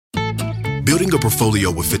Building a portfolio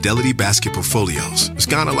with Fidelity Basket Portfolios is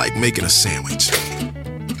kind of like making a sandwich.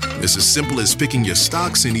 It's as simple as picking your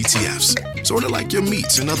stocks and ETFs, sort of like your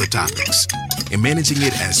meats and other toppings, and managing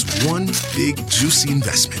it as one big, juicy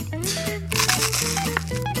investment.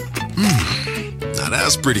 Now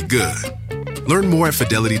that's pretty good. Learn more at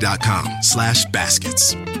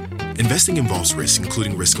fidelity.com/baskets. Investing involves risk,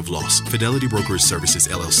 including risk of loss. Fidelity Brokerage Services,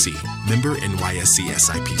 LLC. Member NYSE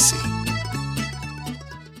SIPC.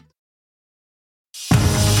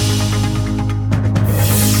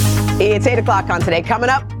 It's 8 o'clock on Today. Coming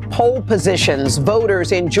up, poll positions.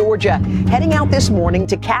 Voters in Georgia heading out this morning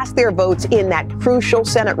to cast their votes in that crucial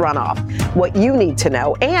Senate runoff. What you need to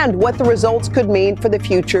know and what the results could mean for the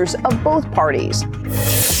futures of both parties.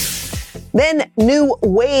 Then, new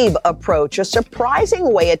wave approach, a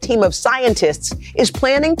surprising way a team of scientists is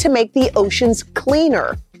planning to make the oceans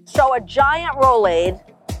cleaner. So a giant Rolade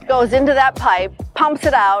goes into that pipe, pumps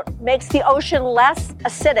it out, makes the ocean less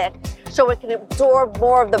acidic so it can absorb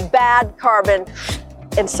more of the bad carbon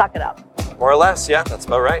and suck it up. More or less, yeah, that's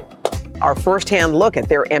about right. Our firsthand look at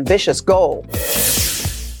their ambitious goal.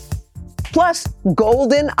 Plus,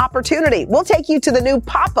 golden opportunity. We'll take you to the new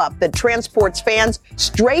pop-up that transports fans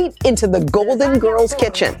straight into the Golden Girls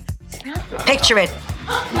kitchen. Picture it.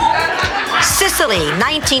 Sicily,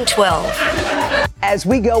 1912. As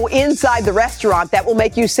we go inside the restaurant, that will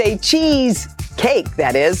make you say cheese cake,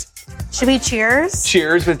 that is. Should we cheers?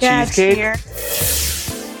 Cheers with cheesecake. Cheers.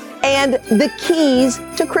 And the keys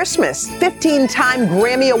to Christmas. 15-time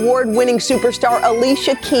Grammy Award-winning superstar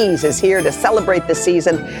Alicia Keys is here to celebrate the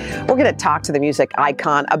season. We're going to talk to the music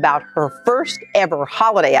icon about her first ever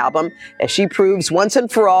holiday album as she proves once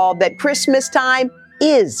and for all that Christmas time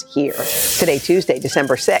is here. Today, Tuesday,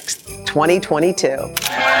 December 6th, 2022.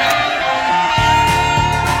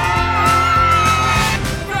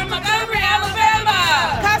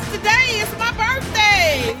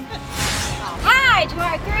 To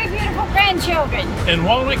our three beautiful grandchildren in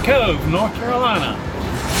Walnut Cove, North Carolina.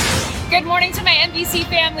 Good morning to my NBC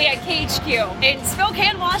family at KHQ in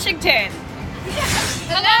Spokane, Washington.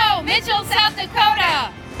 Hello, Mitchell, South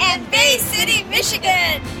Dakota, and Bay City,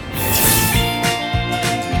 Michigan.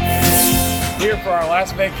 Here for our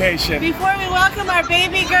last vacation. Before we welcome our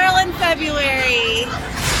baby girl in February.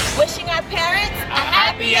 Wishing our parents a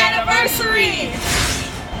happy anniversary.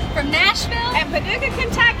 From Nashville and Paducah,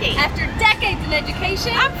 Kentucky. After decades in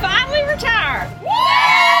education, I'm finally retired.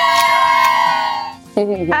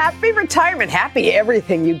 Happy retirement. Happy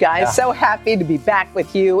everything, you guys. Yeah. So happy to be back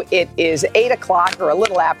with you. It is 8 o'clock or a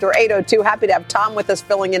little after 8:02. Happy to have Tom with us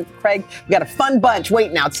filling in for Craig. We've got a fun bunch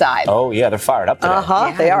waiting outside. Oh, yeah, they're fired up today.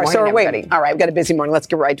 Yeah, they are. So we're waiting. All right, we've got a busy morning. Let's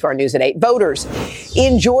get right to our news at 8. Voters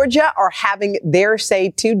in Georgia are having their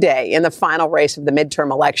say today in the final race of the midterm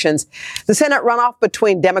elections. The Senate runoff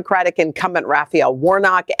between Democratic incumbent Raphael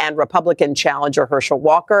Warnock and Republican challenger Herschel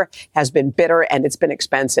Walker has been bitter and it's been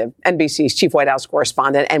expensive. NBC's chief White House correspondent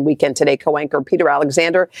and Weekend Today co-anchor Peter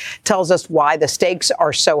Alexander tells us why the stakes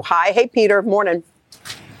are so high. Hey, Peter, morning.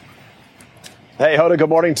 Hey, Hoda, good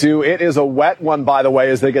morning to you. It is a wet one, by the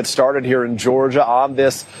way, as they get started here in Georgia on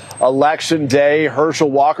this election day. Herschel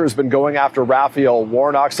Walker's been going after Raphael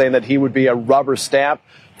Warnock, saying that he would be a rubber stamp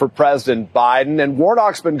for President Biden. And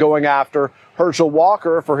Warnock's been going after Herschel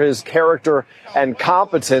Walker for his character and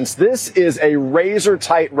competence. This is a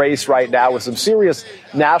razor-tight race right now with some serious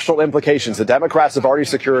national implications. The Democrats have already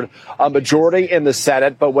secured a majority in the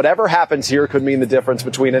Senate, but whatever happens here could mean the difference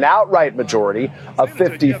between an outright majority, a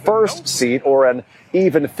 51st seat, or an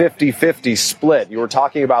even 50-50 split. You were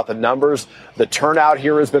talking about the numbers. The turnout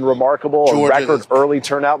here has been remarkable. A record early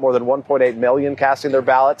turnout, more than 1.8 million casting their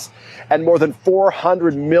ballots, and more than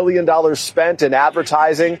 $400 million spent in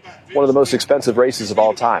advertising. One of the most expensive races of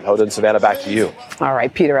all time. Hoda and Savannah, back to you. All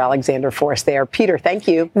right, Peter Alexander for us there. Peter, thank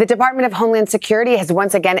you. The Department of Homeland Security has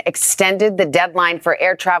once again extended the deadline for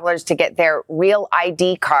air travelers to get their real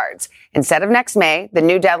ID cards. Instead of next May, the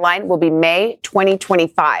new deadline will be May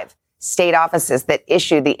 2025. State offices that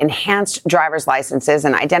issue the enhanced driver's licenses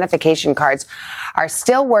and identification cards are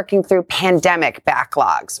still working through pandemic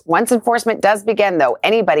backlogs. Once enforcement does begin, though,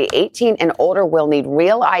 anybody 18 and older will need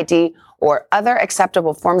real ID or other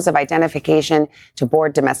acceptable forms of identification to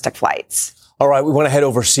board domestic flights. All right, we want to head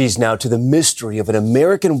overseas now to the mystery of an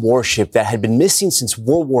American warship that had been missing since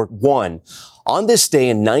World War I. On this day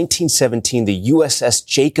in 1917, the USS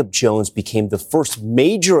Jacob Jones became the first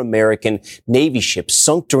major American Navy ship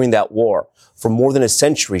sunk during that war. For more than a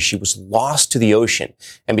century, she was lost to the ocean.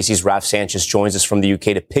 NBC's Raf Sanchez joins us from the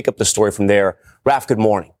UK to pick up the story from there. Raf, good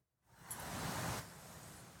morning.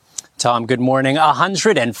 Tom, good morning.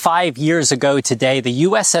 105 years ago today, the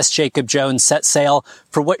USS Jacob Jones set sail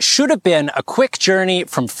for what should have been a quick journey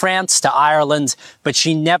from France to Ireland, but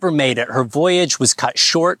she never made it. Her voyage was cut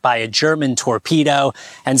short by a German torpedo.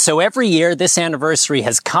 And so every year, this anniversary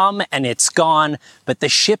has come and it's gone, but the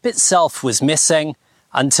ship itself was missing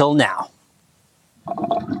until now.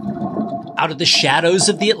 Out of the shadows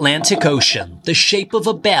of the Atlantic Ocean, the shape of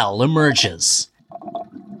a bell emerges.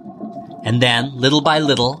 And then, little by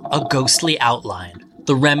little, a ghostly outline.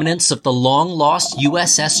 The remnants of the long-lost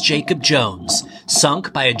USS Jacob Jones,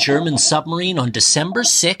 sunk by a German submarine on December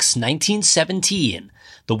 6, 1917.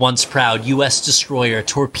 The once proud U.S. destroyer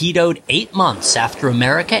torpedoed 8 months after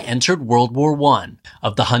America entered World War I.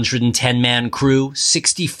 Of the 110-man crew,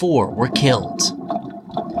 64 were killed.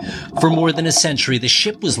 For more than a century, the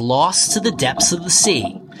ship was lost to the depths of the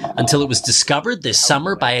sea, until it was discovered this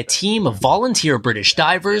summer by a team of volunteer British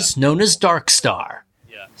divers known as Dark Star.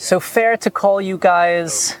 So fair to call you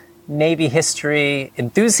guys Navy history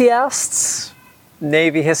enthusiasts?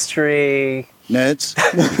 Navy history nerds?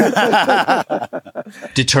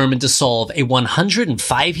 Determined to solve a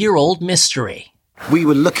 105-year-old mystery. We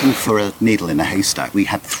were looking for a needle in a haystack. We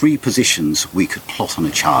had 3 positions we could plot on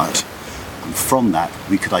a chart. And from that,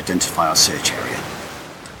 we could identify our search area.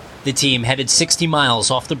 The team headed 60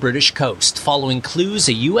 miles off the British coast, following clues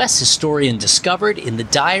a U.S. historian discovered in the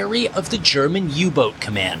diary of the German U-boat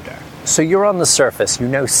commander. So you're on the surface, you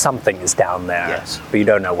know something is down there, yes, but you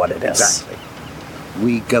don't know what it is. Exactly.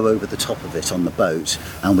 We go over the top of it on the boat,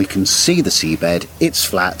 and we can see the seabed. It's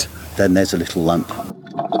flat, then there's a little lump.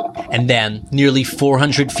 And then, nearly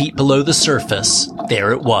 400 feet below the surface,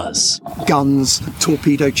 there it was. Guns,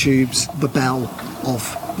 torpedo tubes, the bell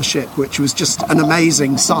of the ship, which was just an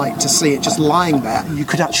amazing sight to see it just lying there. You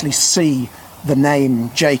could actually see the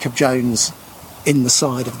name Jacob Jones in the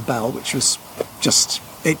side of the bell, which was just,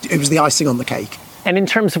 it was the icing on the cake. And in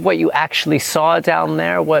terms of what you actually saw down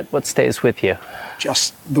there, what stays with you?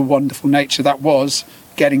 Just the wonderful nature that was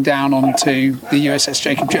getting down onto the USS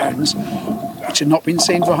Jacob Jones, which had not been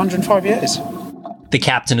seen for 105 years. The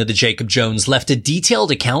captain of the Jacob Jones left a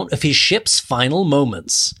detailed account of his ship's final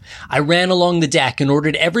moments. I ran along the deck and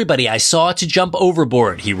ordered everybody I saw to jump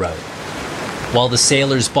overboard, he wrote. While the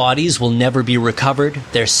sailors' bodies will never be recovered,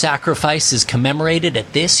 their sacrifice is commemorated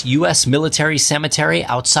at this U.S. military cemetery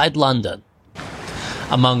outside London.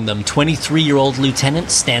 Among them, 23-year-old Lieutenant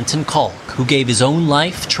Stanton Kalk, who gave his own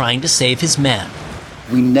life trying to save his men.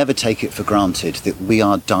 We never take it for granted that we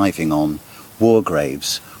are diving on war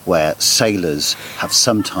graves where sailors have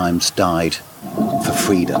sometimes died for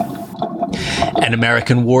freedom. An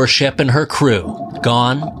American warship and her crew,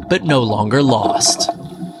 gone but no longer lost.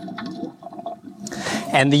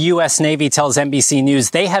 And the U.S. Navy tells NBC News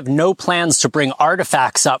they have no plans to bring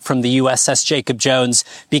artifacts up from the USS Jacob Jones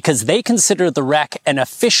because they consider the wreck an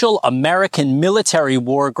official American military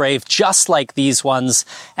war grave just like these ones,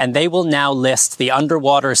 and they will now list the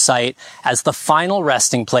underwater site as the final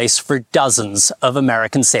resting place for dozens of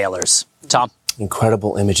American sailors. Tom?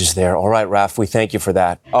 Incredible images there. All right, Raph, we thank you for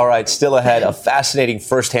that. All right, still ahead, a fascinating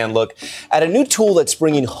firsthand look at a new tool that's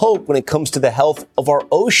bringing hope when it comes to the health of our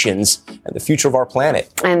oceans and the future of our planet.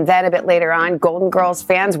 And then a bit later on, Golden Girls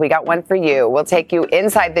fans, we got one for you. We'll take you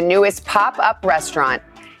inside the newest pop-up restaurant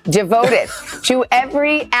devoted to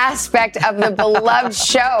every aspect of the beloved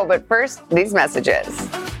show. But first, these messages.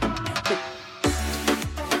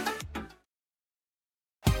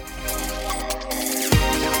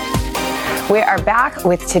 We are back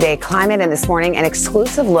with Today Climate, and this morning an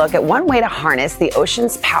exclusive look at one way to harness the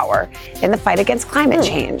ocean's power in the fight against climate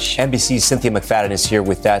change. NBC's Cynthia McFadden is here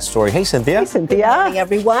with that story. Hey, Cynthia. Hey, Cynthia. Good morning,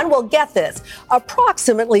 everyone. Well, get this.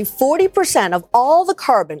 Approximately 40% of all the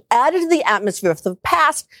carbon added to the atmosphere for the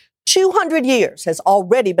past 200 years has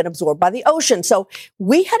already been absorbed by the ocean. So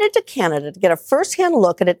we headed to Canada to get a firsthand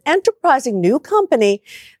look at an enterprising new company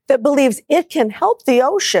that believes it can help the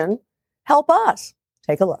ocean help us.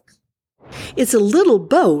 Take a look. It's a little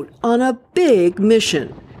boat on a big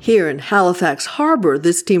mission. Here in Halifax Harbour,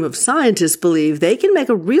 this team of scientists believe they can make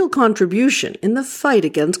a real contribution in the fight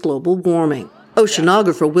against global warming.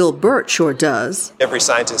 Oceanographer Will Burt sure does. Every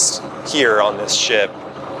scientist here on this ship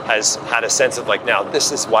has had a sense of like, now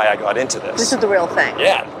this is why I got into this. This is the real thing.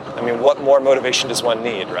 Yeah. I mean, what more motivation does one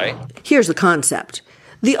need, right? Here's the concept.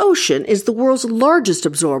 The ocean is the world's largest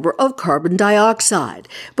absorber of carbon dioxide,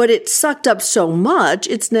 but it's sucked up so much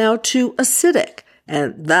it's now too acidic,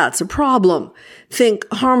 and that's a problem. Think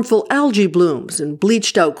harmful algae blooms and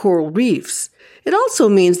bleached out coral reefs. It also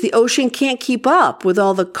means the ocean can't keep up with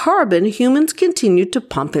all the carbon humans continue to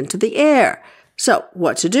pump into the air. So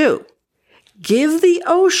what to do? Give the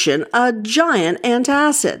ocean a giant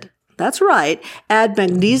antacid. That's right. Add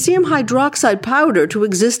magnesium hydroxide powder to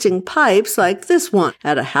existing pipes like this one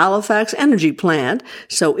at a Halifax energy plant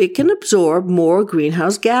so it can absorb more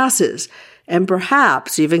greenhouse gases and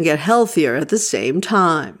perhaps even get healthier at the same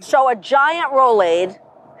time. So a giant Rolade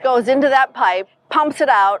goes into that pipe, pumps it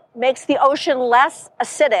out, makes the ocean less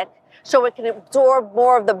acidic so it can absorb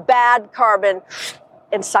more of the bad carbon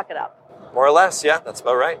and suck it up. More or less, yeah, that's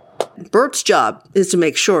about right. Bert's job is to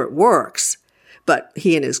make sure it works. But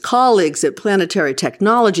he and his colleagues at Planetary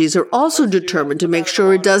Technologies are also determined to make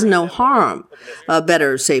sure it does no harm. A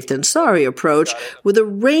better safe than sorry approach with a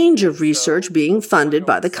range of research being funded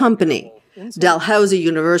by the company. Dalhousie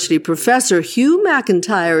University professor Hugh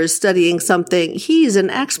McIntyre is studying something he's an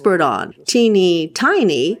expert on, teeny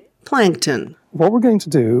tiny plankton. What we're going to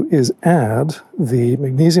do is add the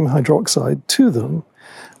magnesium hydroxide to them,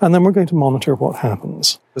 and then we're going to monitor what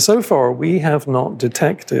happens. So far, we have not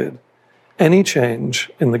detected any change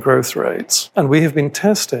in the growth rates, and we have been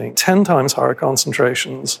testing 10 times higher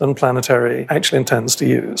concentrations than Planetary actually intends to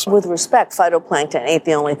use. With respect, phytoplankton ain't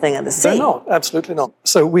the only thing in the sea. They're not, absolutely not.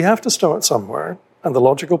 So we have to start somewhere, and the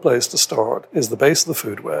logical place to start is the base of the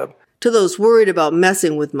food web. To those worried about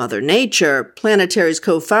messing with Mother Nature, Planetary's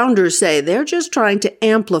co-founders say they're just trying to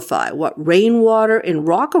amplify what rainwater and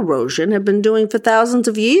rock erosion have been doing for thousands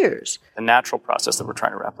of years. The natural process that we're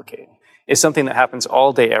trying to replicate is something that happens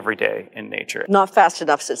all day, every day in nature. Not fast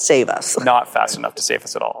enough to save us. Not fast enough to save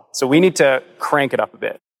us at all. So we need to crank it up a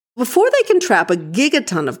bit. Before they can trap a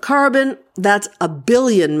gigaton of carbon, that's 1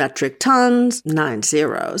 billion metric tons, 9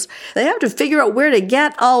 zeros, they have to figure out where to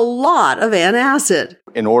get a lot of antacid.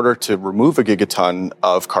 In order to remove a gigaton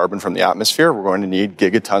of carbon from the atmosphere, we're going to need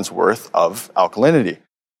gigatons worth of alkalinity.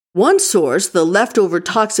 One source, the leftover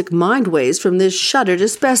toxic mine waste from this shuttered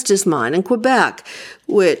asbestos mine in Quebec,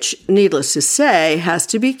 which, needless to say, has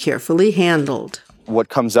to be carefully handled. What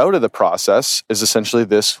comes out of the process is essentially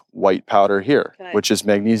this white powder here, which is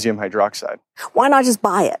magnesium hydroxide. Why not just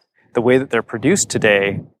buy it? The way that they're produced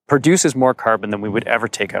today produces more carbon than we would ever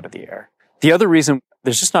take out of the air. The other reason,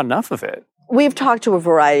 there's just not enough of it. We've talked to a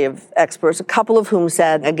variety of experts, a couple of whom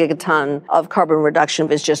said a gigaton of carbon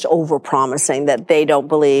reduction is just overpromising, that they don't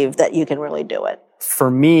believe that you can really do it.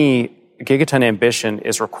 For me, gigaton ambition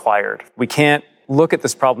is required. We can't look at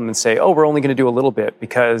this problem and say, oh, we're only going to do a little bit,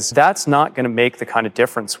 because that's not going to make the kind of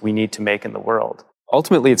difference we need to make in the world.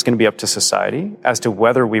 Ultimately, it's going to be up to society as to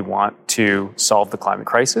whether we want to solve the climate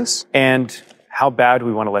crisis and how bad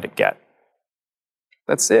we want to let it get.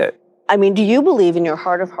 That's it. I mean, do you believe in your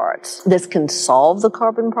heart of hearts this can solve the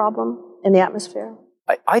carbon problem in the atmosphere?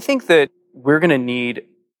 I think that we're going to need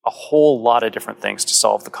a whole lot of different things to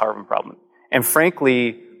solve the carbon problem. And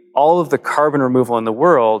frankly, all of the carbon removal in the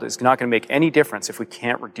world is not going to make any difference if we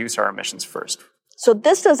can't reduce our emissions first. So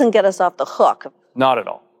this doesn't get us off the hook. Not at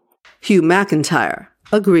all. Hugh McIntyre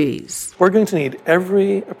agrees. We're going to need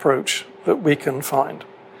every approach that we can find.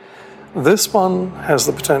 This one has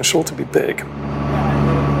the potential to be big.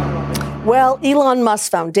 Well, Elon Musk's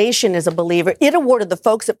foundation is a believer. It awarded the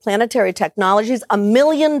folks at Planetary Technologies $1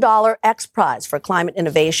 million X Prize for climate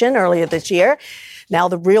innovation earlier this year. Now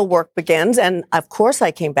the real work begins. And of course,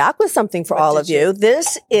 I came back with something for all of you.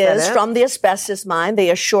 This is from the asbestos mine.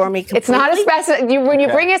 They assure me completely. It's not asbestos. When you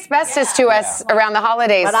bring asbestos to us around the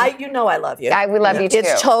holidays. But you know I love you. We love you too.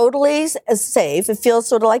 It's totally safe. It feels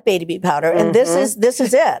sort of like baby powder. And this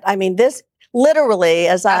is it. I mean, this literally,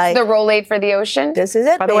 that's the Rolade for the ocean. This is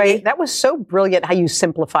it, By the way, that was so brilliant how you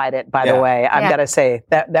simplified it, by the way. I've got to say,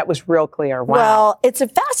 that was real clear. Wow. Well, it's a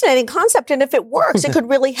fascinating concept, and if it works, it could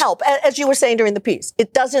really help. As you were saying during the piece,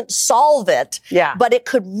 it doesn't solve it, but it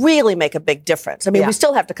could really make a big difference. I mean, we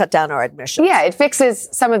still have to cut down our emissions. Yeah, it fixes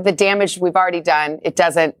some of the damage we've already done. It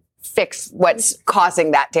doesn't fix what's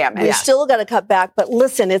causing that damage. We still got to cut back, but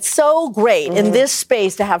listen, it's so great in this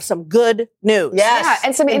space to have some good news. Yes, yeah,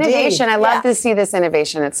 and some innovation. I love to see this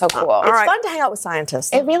innovation. It's so cool. It's fun to hang out with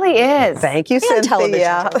scientists. It really is. Thank you,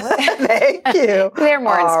 Cynthia. Thank you. They're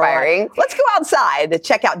more inspiring. Right. Let's go outside to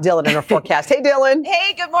check out Dylan in her forecast. Hey, Dylan.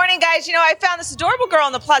 Hey, good morning, guys. You know, I found this adorable girl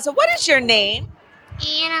on the plaza. What is your name?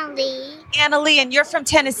 Anna Lee. Anna Lee, and you're from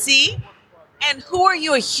Tennessee? And who are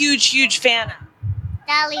you a huge, huge fan of?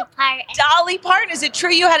 Dolly Parton. Dolly Parton. Is it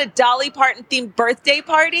true you had a Dolly Parton themed birthday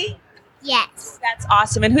party? Yes. That's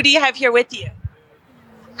awesome. And who do you have here with you?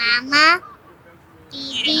 Mama,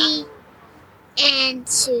 Dee, and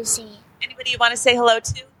Susie. Anybody you want to say hello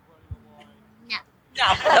to? No.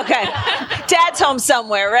 No. Okay. Dad's home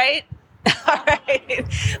somewhere, right?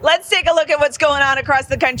 Let's take a look at what's going on across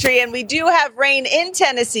the country. And we do have rain in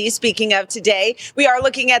Tennessee. Speaking of today, we are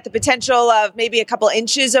looking at the potential of maybe a couple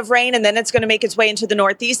inches of rain, and then it's going to make its way into the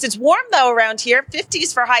Northeast. It's warm, though, around here.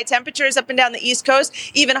 50s for high temperatures up and down the East Coast.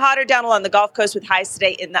 Even hotter down along the Gulf Coast with highs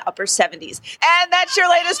today in the upper 70s. And that's your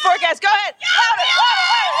latest forecast. Go ahead. Louder.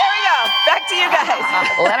 There we go. Back to you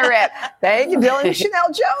guys. Let her rip. Thank you, Dylan.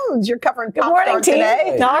 Chanel Jones, you're covering Good morning, team.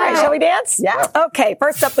 today. All right, shall we dance? Yeah. Okay,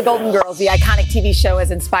 first up, the Golden Girls. The iconic TV show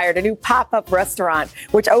has inspired a new pop-up restaurant,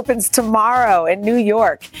 which opens tomorrow in New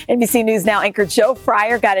York. NBC News Now anchor Joe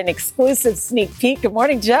Fryer got an exclusive sneak peek. Good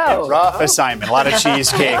morning, Joe. Rough assignment. A lot of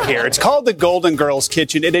cheesecake here. It's called the Golden Girls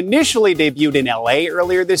Kitchen. It initially debuted in L.A.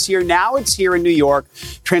 earlier this year. Now it's here in New York,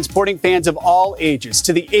 transporting fans of all ages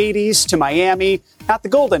to the 80s, to Miami. Not the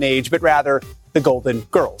golden age, but rather the Golden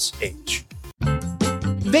Girls age.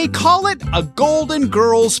 They call it a Golden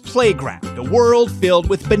Girls playground, a world filled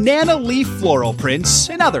with banana leaf floral prints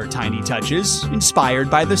and other tiny touches inspired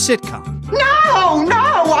by the sitcom. No,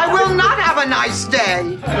 I will not have a nice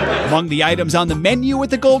day. Among the items on the menu at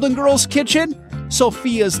the Golden Girls kitchen,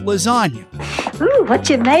 Sophia's lasagna. Ooh, what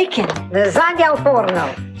you making? Lasagna al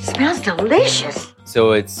forno. Smells delicious.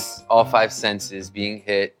 So it's all five senses being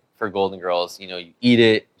hit for Golden Girls. You know, you eat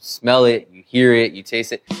it, you smell it, you hear it, you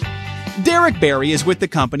taste it. Derek Barry is with the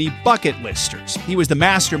company Bucket Listers. He was the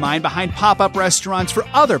mastermind behind pop-up restaurants for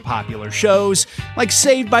other popular shows like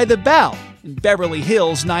Saved by the Bell and Beverly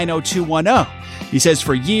Hills 90210. He says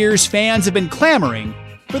for years, fans have been clamoring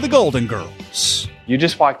for the Golden Girls. You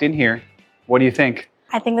just walked in here. What do you think?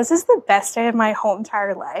 I think this is the best day of my whole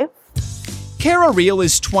entire life. Cara Reel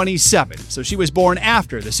is 27, so she was born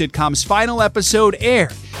after the sitcom's final episode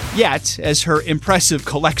aired. Yet, as her impressive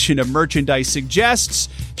collection of merchandise suggests,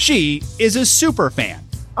 she is a super fan.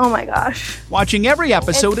 Oh my gosh. Watching every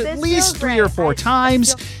episode at least 3 or 4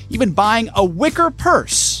 times, even buying a wicker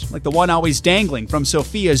purse, like the one always dangling from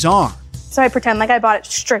Sophia's arm. So I pretend like I bought it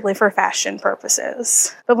strictly for fashion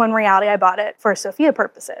purposes, but when in reality I bought it for Sophia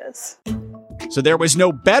purposes. So there was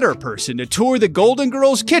no better person to tour the Golden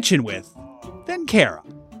Girls kitchen with than Cara.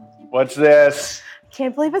 What's this?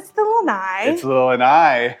 Can't believe it's the lanai. It's the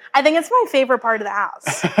lanai. I think it's my favorite part of the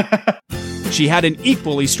house. She had an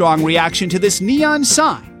equally strong reaction to this neon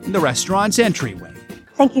sign in the restaurant's entryway.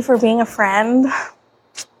 Thank you for being a friend.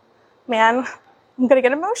 Man, I'm gonna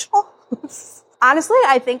get emotional. Honestly,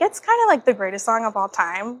 I think it's kind of like the greatest song of all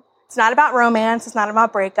time. It's not about romance, it's not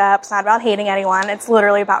about breakups, it's not about hating anyone, it's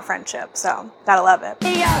literally about friendship, so gotta love it.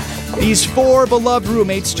 These 4 beloved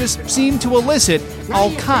roommates just seem to elicit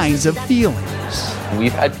all kinds of feelings.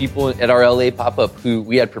 We've had people at our LA pop-up who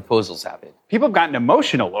we had proposals happen. People have gotten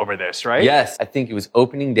emotional over this, right? Yes, I think it was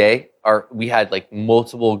opening day. We had like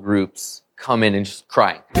multiple groups come in and just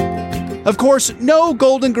crying. Of course, no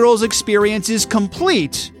Golden Girls experience is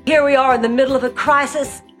complete Here we are in the middle of a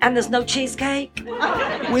crisis, and there's no cheesecake.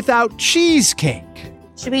 without cheesecake.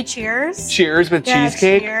 Should we cheers? Cheers with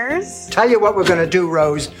cheesecake? Cheers. Tell you what we're going to do,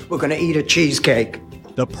 Rose. We're going to eat a cheesecake.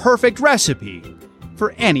 The perfect recipe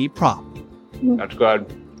for any problem. That's good.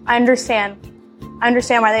 I understand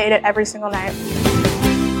why they ate it every single night.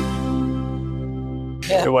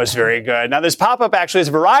 It was very good. Now, this pop-up actually has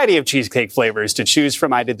a variety of cheesecake flavors to choose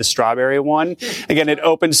from. I did the strawberry one. Again, it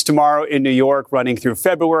opens tomorrow in New York, running through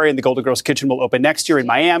February, and the Golden Girls Kitchen will open next year in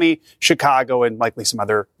Miami, Chicago, and likely some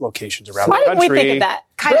other locations around the country. Why didn't we think of that?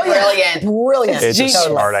 Brilliant. It's a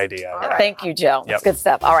smart idea. Right. Thank you, Joe. That's Yep. good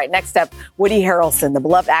stuff. All right, next up, Woody Harrelson, the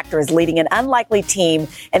beloved actor, is leading an unlikely team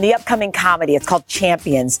in the upcoming comedy. It's called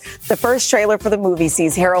Champions. The first trailer for the movie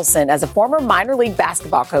sees Harrelson as a former minor league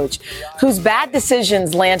basketball coach whose bad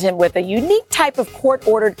decisions land him with a unique type of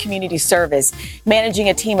court-ordered community service, managing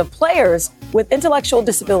a team of players with intellectual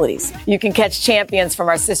disabilities. You can catch Champions from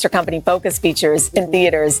our sister company Focus Features in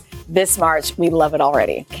theaters this March. We love it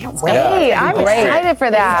already. Can't wait. Hey, I'm excited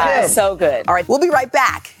for that. So good. All right, we'll be right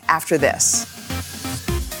back after this.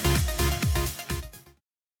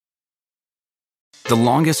 The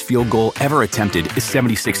longest field goal ever attempted is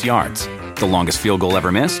 76 yards. The longest field goal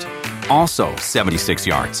ever missed? Also 76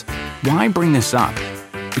 yards. Why bring this up?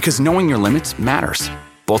 Because knowing your limits matters,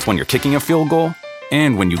 both when you're kicking a field goal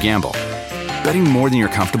and when you gamble. Betting more than you're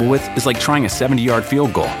comfortable with is like trying a 70-yard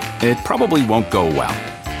field goal. It probably won't go well.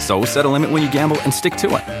 So set a limit when you gamble and stick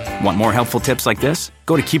to it. Want more helpful tips like this?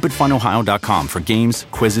 Go to keepitfunohio.com for games,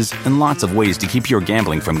 quizzes, and lots of ways to keep your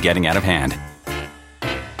gambling from getting out of hand.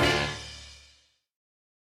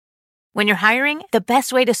 When you're hiring, the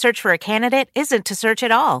best way to search for a candidate isn't to search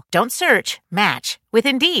at all. Don't search, match with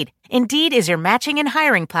Indeed. Indeed is your matching and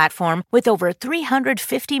hiring platform with over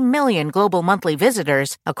 350 million global monthly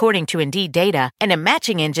visitors, according to Indeed data, and a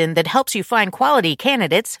matching engine that helps you find quality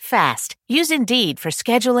candidates fast. Use Indeed for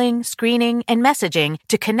scheduling, screening, and messaging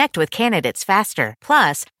to connect with candidates faster.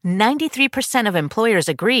 Plus, 93% of employers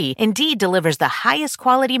agree Indeed delivers the highest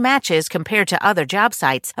quality matches compared to other job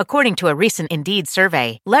sites, according to a recent Indeed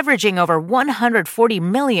survey. Leveraging over 140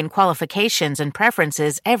 million qualifications and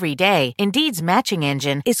preferences every day, Indeed's matching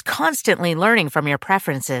engine is constantly learning from your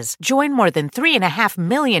preferences. Join more than 3.5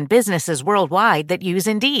 million businesses worldwide that use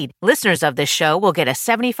Indeed. Listeners of this show will get a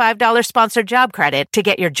 $75 sponsored job credit to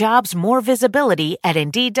get your jobs more visibility at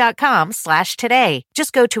Indeed.com/today.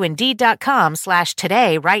 Just go to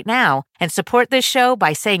Indeed.com/today right now and support this show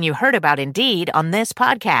by saying you heard about Indeed on this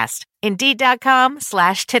podcast.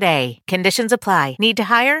 Indeed.com/today. Conditions apply. Need to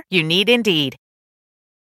hire? You need Indeed.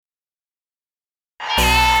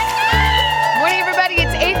 Morning, everybody.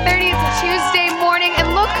 It's 8:30. It's a Tuesday morning.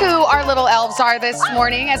 And look who our little elves are this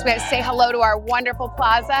morning as we say hello to our wonderful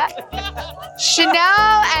plaza. Chanel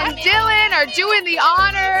and Dylan are doing the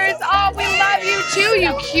honors. Oh, we love you too, you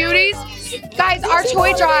cuties. Guys, our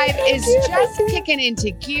toy drive is just kicking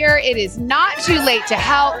into gear. It is not too late to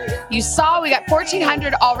help. You saw we got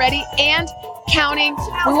 1,400 already and counting.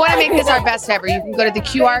 We want to make this our best ever. You can go to the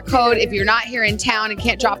QR code if you're not here in town and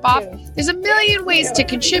can't drop off. There's a million ways to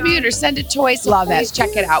contribute or send a toy, so please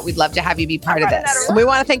check it out. We'd love to have you be part of this. And we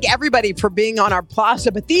want to thank everybody for being on our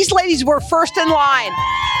plaza, but these ladies were first in line.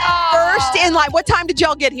 First in line. What time did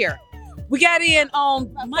y'all get here? We got in on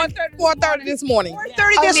 4:30 this morning.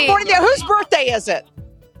 4:30 this morning. Whose birthday is it?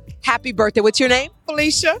 Happy birthday. What's your name?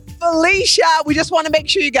 Felicia. Felicia. We just want to make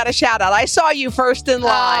sure you got a shout out. I saw you first in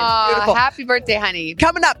line. Beautiful. Happy birthday, honey.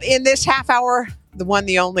 Coming up in this half hour, the one,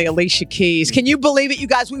 the only Alicia Keys. Can you believe it, you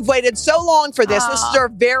guys? We've waited so long for this. This is our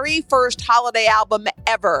very first holiday album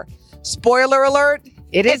ever. Spoiler alert.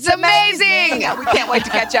 It's amazing. We can't wait to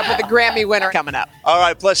catch up with the Grammy winner coming up. All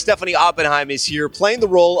right, plus Stephanie Oppenheim is here playing the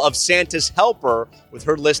role of Santa's helper with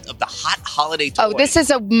her list of the hot holiday toys. Oh, this is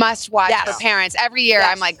a must-watch for parents. Every year,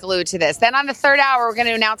 I'm like glued to this. Then on the third hour, we're going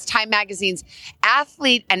to announce Time Magazine's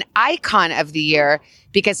Athlete and Icon of the Year,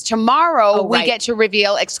 because tomorrow we get to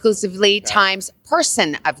reveal exclusively Time's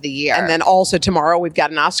Person of the Year. And then also tomorrow, we've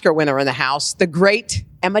got an Oscar winner in the house. The great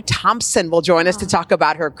Emma Thompson will join us to talk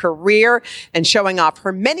about her career and showing off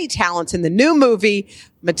her many talents in the new movie,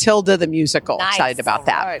 Matilda the Musical. Nice. Excited about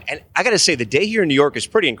that. All right. And I got to say, the day here in New York is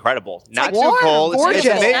pretty incredible. Not warm, too cold. gorgeous.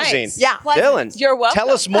 It's amazing. Nice. Yeah. Dylan, You're welcome.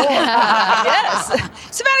 tell us more. Yes.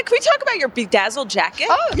 Savannah, can we talk about your bedazzled jacket?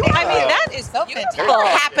 Oh, I mean, that is so fantastic.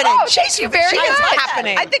 Happening. Oh, thank you very much.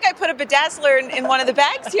 Happening. I think I put a bedazzler in one of the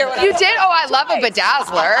bags here. You did? Oh, I love a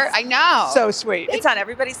bedazzler. I know. So sweet. It's on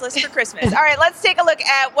everybody's list for Christmas. All right, let's take a look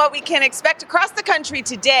at what we can expect across the country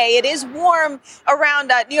today. It is warm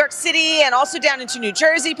around New York City and also down into New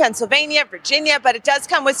Jersey, Pennsylvania, Virginia, but it does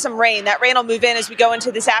come with some rain. That rain will move in as we go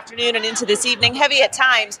into this afternoon and into this evening. Heavy at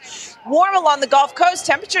times. Warm along the Gulf Coast.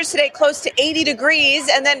 Temperatures today close to 80 degrees.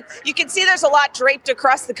 And then you can see there's a lot draped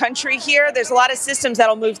across the country here. There's a lot of systems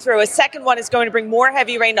that'll move through. A second one is going to bring more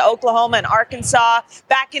heavy rain to Oklahoma and Arkansas,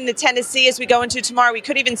 back into Tennessee as we go into tomorrow. We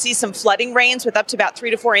could even see some flooding rains with up to about 3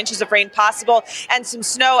 to 4 inches of rain possible and some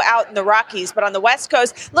snow out in the Rockies. But on the West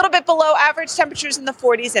Coast, a little bit below average temperatures in the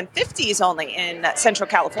 40s and 50s only in Central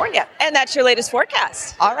California. And that's your latest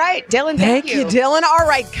forecast. All right, Dylan, thank you. Dylan. All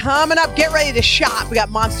right, coming up, get ready to shop. We got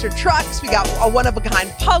monster trucks. We got a one-of-a-kind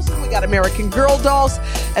puzzle. We got American Girl dolls.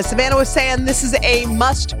 As Savannah was saying, this is a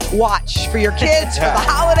must-watch for your kids for the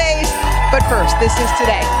holidays. But first, this is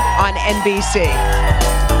Today on NBC.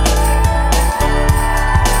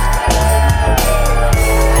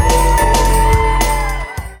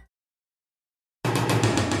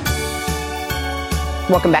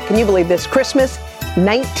 Welcome back. Can you believe this? Christmas,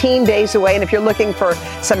 19 days away. And if you're looking for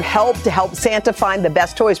some help to help Santa find the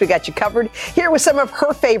best toys, we got you covered. Here with some of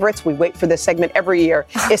her favorites. We wait for this segment every year.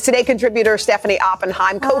 Is Today contributor Stephanie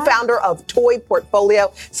Oppenheim, co-founder of Toy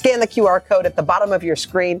Portfolio. Scan the QR code at the bottom of your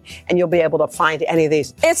screen, and you'll be able to find any of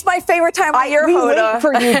these. It's my favorite time of year, We Hoda. wait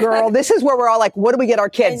for you, girl. This is where we're all like, what do we get our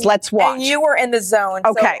kids? Let's watch. And you were in the zone.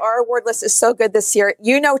 Okay. So our award list is so good this year.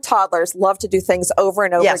 You know toddlers love to do things over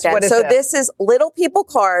and over again. What is so this? This is Little People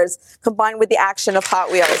cars combined with the action of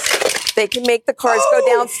Hot Wheels. They can make the cars go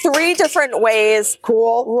down 3 different ways.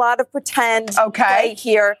 Cool. A lot of pretend play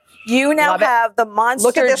here. You now have the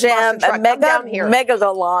Monster Jam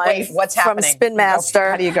Megalon Wait, what's from happening? Spin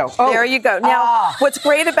Master. How do you go? There you go. Now, what's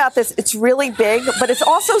great about this, it's really big, but it's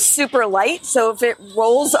also super light. So if it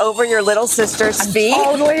rolls over your little sister's feet,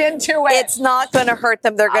 totally into it. It's not going to hurt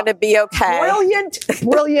them. They're going to be okay.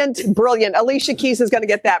 Brilliant. Alicia Keys is going to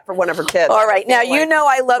get that for one of her kids. All right. Now, you know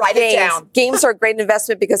I love Write it games. down. Games are a great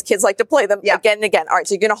investment because kids like to play them again and again. All right.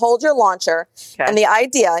 So you're going to hold your launcher. Okay. And the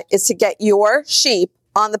idea is to get your sheep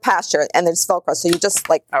on the pasture and then it's Velcro. So you just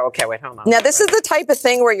like. Oh, okay. Wait, hold on. Now, this is the type of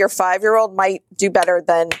thing where your 5-year-old might do better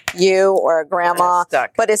than you or a grandma.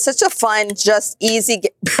 But it's such a fun, just easy.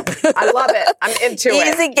 I love it. I'm into it.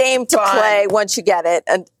 Easy game to play once you get it.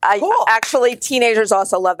 And actually, teenagers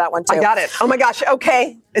also love that one too. I got it. Oh my gosh.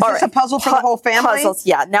 Okay. Is this a puzzle for the whole family? Puzzles,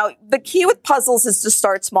 yeah. Now, the key with puzzles is to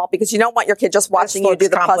start small because you don't want your kid just watching you do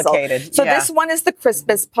the puzzle. So this one is the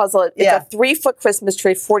Christmas puzzle. It's a 3-foot Christmas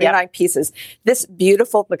tree, 49 pieces. This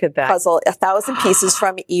beautiful puzzle, 1,000 pieces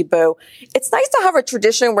from Ebu. It's nice to have a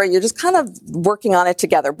tradition where you're just kind of working on it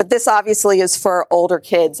together. But this obviously is for older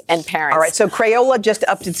kids and parents. All right. So Crayola just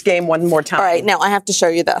upped its game one more time. All right. Now I have to show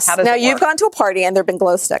you this. How does now it you've work? gone to a party and there have been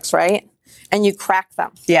glow sticks, right? And you crack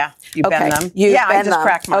them. Yeah. You bend them. I just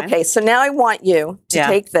cracked mine. Okay, so now I want you to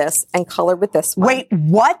take this and color with this one. Wait,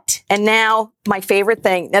 what? And now my favorite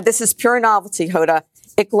thing. Now this is pure novelty, Hoda.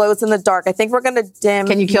 It glows in the dark. I think we're going to dim.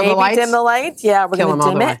 Can you kill the lights? Dim the light? Yeah, we're going to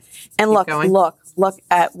dim it. And look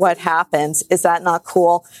at what happens. Is that not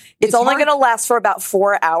cool? It's only going to last for about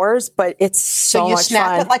 4 hours, but it's so much fun. So you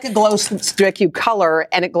snap it like a glow stick, you color,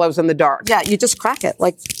 and it glows in the dark. Yeah, you just crack it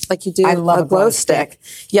like you do a glow stick.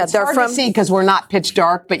 Yeah, it's hard to see because we're not pitch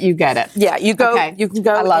dark, but you get it. Yeah, you go. Okay. You can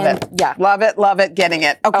go. I love it. Yeah, love it. Getting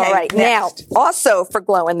it. Okay. All right. Next. Now, also for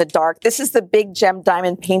glow in the dark, this is the Big Gem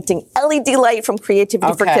Diamond Painting LED light from Creativity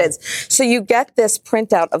for Kids. So you get this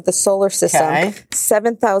printout of the solar system,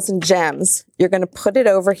 7,000 gems. You're going to put it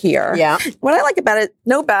over here. Yeah. What I like about it,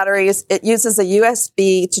 no batteries. It uses a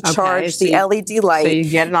USB to charge the LED light. So you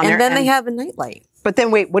get it on there. And then they have a night light. But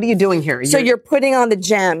then wait, what are you doing here? So you're putting on the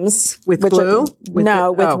gems. With glue? With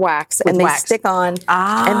wax. With they wax. stick on.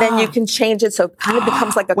 And then you can change it so it kind of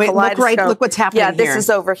becomes like a kaleidoscope. Look what's happening here. Yeah, this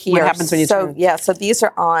is over here. What happens when you turn? Yeah, so these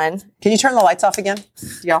are on. Can you turn the lights off again?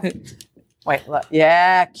 Yeah. Wait, look.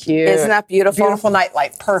 Yeah, cute. Isn't that beautiful? Beautiful night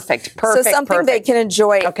light. Perfect. So something they can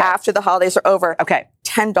enjoy after the holidays are over. Okay.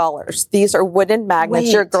 $10. These are wooden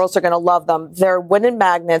magnets. Your girls are going to love them. They're wooden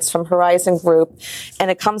magnets from Horizon Group, and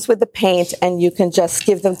it comes with the paint, and you can just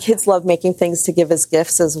give them. Kids love making things to give as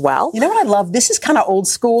gifts as well. You know what I love? This is kind of old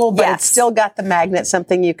school, but it's still got the magnet,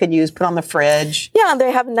 something you could use, put on the fridge. Yeah, and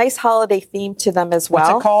they have a nice holiday theme to them as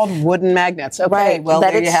well. What's it called? Wooden magnets. Okay, right. well,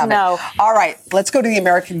 there you have it. All right, let's go to the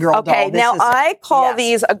American Girl doll. Okay, now I call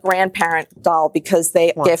these a grandparent doll because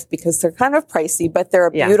they're kind of pricey, but they're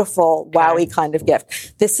a beautiful, wowy kind of gift.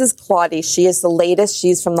 This is Claudie. She is the latest.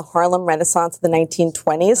 She's from the Harlem Renaissance of the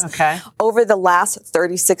 1920s. Okay. Over the last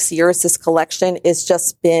 36 years, this collection has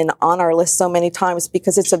just been on our list so many times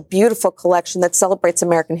because it's a beautiful collection that celebrates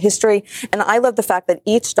American history. And I love the fact that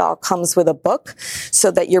each doll comes with a book so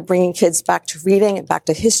that you're bringing kids back to reading and back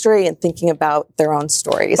to history and thinking about their own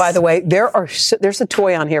stories. By the way, there's a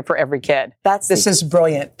toy on here for every kid. This is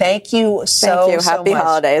brilliant. Thank you so much. Happy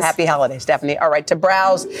holidays. Happy holidays, Stephanie. All right, to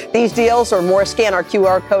browse these deals or more, scan our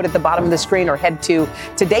QR code at the bottom of the screen or head to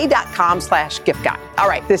today.com/gift guide. All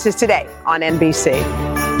right, this is Today on NBC.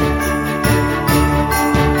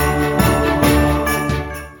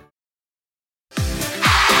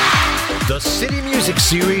 The City Music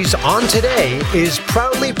Series on Today is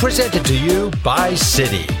proudly presented to you by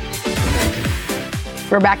City.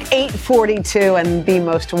 We're back 8:42, and the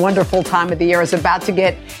most wonderful time of the year is about to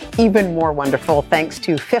get even more wonderful thanks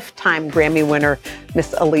to 5th-time Grammy winner,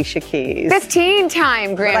 Miss Alicia Keys.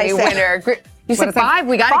 15-time Grammy winner. You said 5.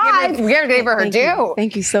 We gotta give her her due.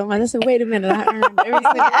 Thank you so much. I said, wait a minute. I earned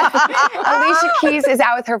everything. Alicia Keys is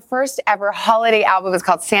out with her first ever holiday album. It's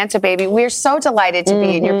called Santa Baby. We're so delighted to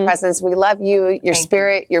be in your presence. We love you, your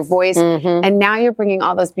spirit, your voice. And now you're bringing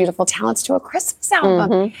all those beautiful talents to a Christmas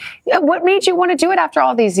album. What made you want to do it after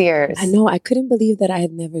all these years? I know. I couldn't believe that I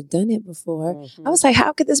had never done it before. I was like,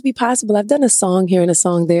 how could this be possible? I've done a song here and a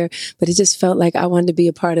song there, but it just felt like I wanted to be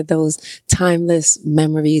a part of those timeless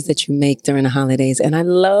memories that you make during a holidays. And I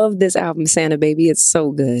love this album, Santa Baby. It's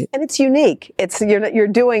so good. And it's unique. You're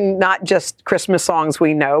doing not just Christmas songs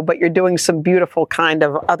we know, but you're doing some beautiful kind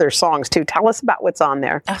of other songs too. Tell us about what's on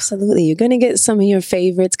there. Absolutely. You're going to get some of your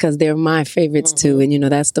favorites because they're my favorites too. And,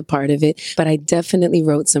 that's the part of it. But I definitely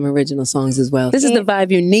wrote some original songs as well. This is the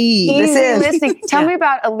vibe you need. Tell me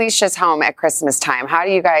about Alicia's home at Christmas time. How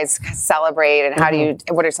do you guys celebrate and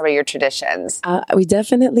what are some of your traditions? We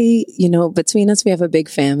definitely, between us, we have a big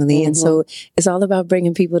family. And so it's all about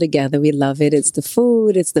bringing people together. We love it. It's the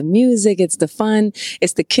food, it's the music, it's the fun,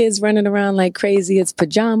 it's the kids running around like crazy, it's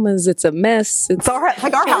pajamas, it's a mess. It's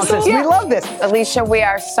like our houses. We love this. Alicia, we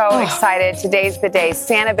are so excited. Today's the day.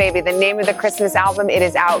 Santa Baby, the name of the Christmas album. It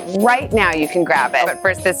is out right now. You can grab it. But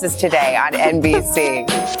first, this is Today on NBC.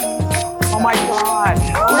 Oh my God.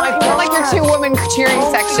 Oh my God. You're like your two-woman cheering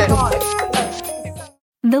section.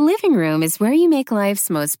 The living room is where you make life's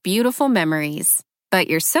most beautiful memories. But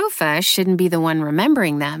your sofa shouldn't be the one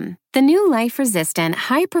remembering them. The new life-resistant,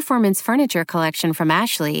 high-performance furniture collection from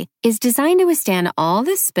Ashley is designed to withstand all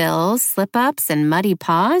the spills, slip-ups, and muddy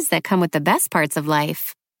paws that come with the best parts of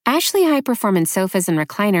life. Ashley high-performance sofas and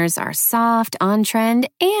recliners are soft, on-trend,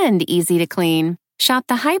 and easy to clean. Shop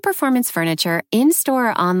the high-performance furniture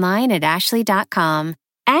in-store or online at ashley.com.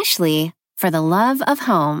 Ashley, for the love of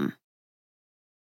home.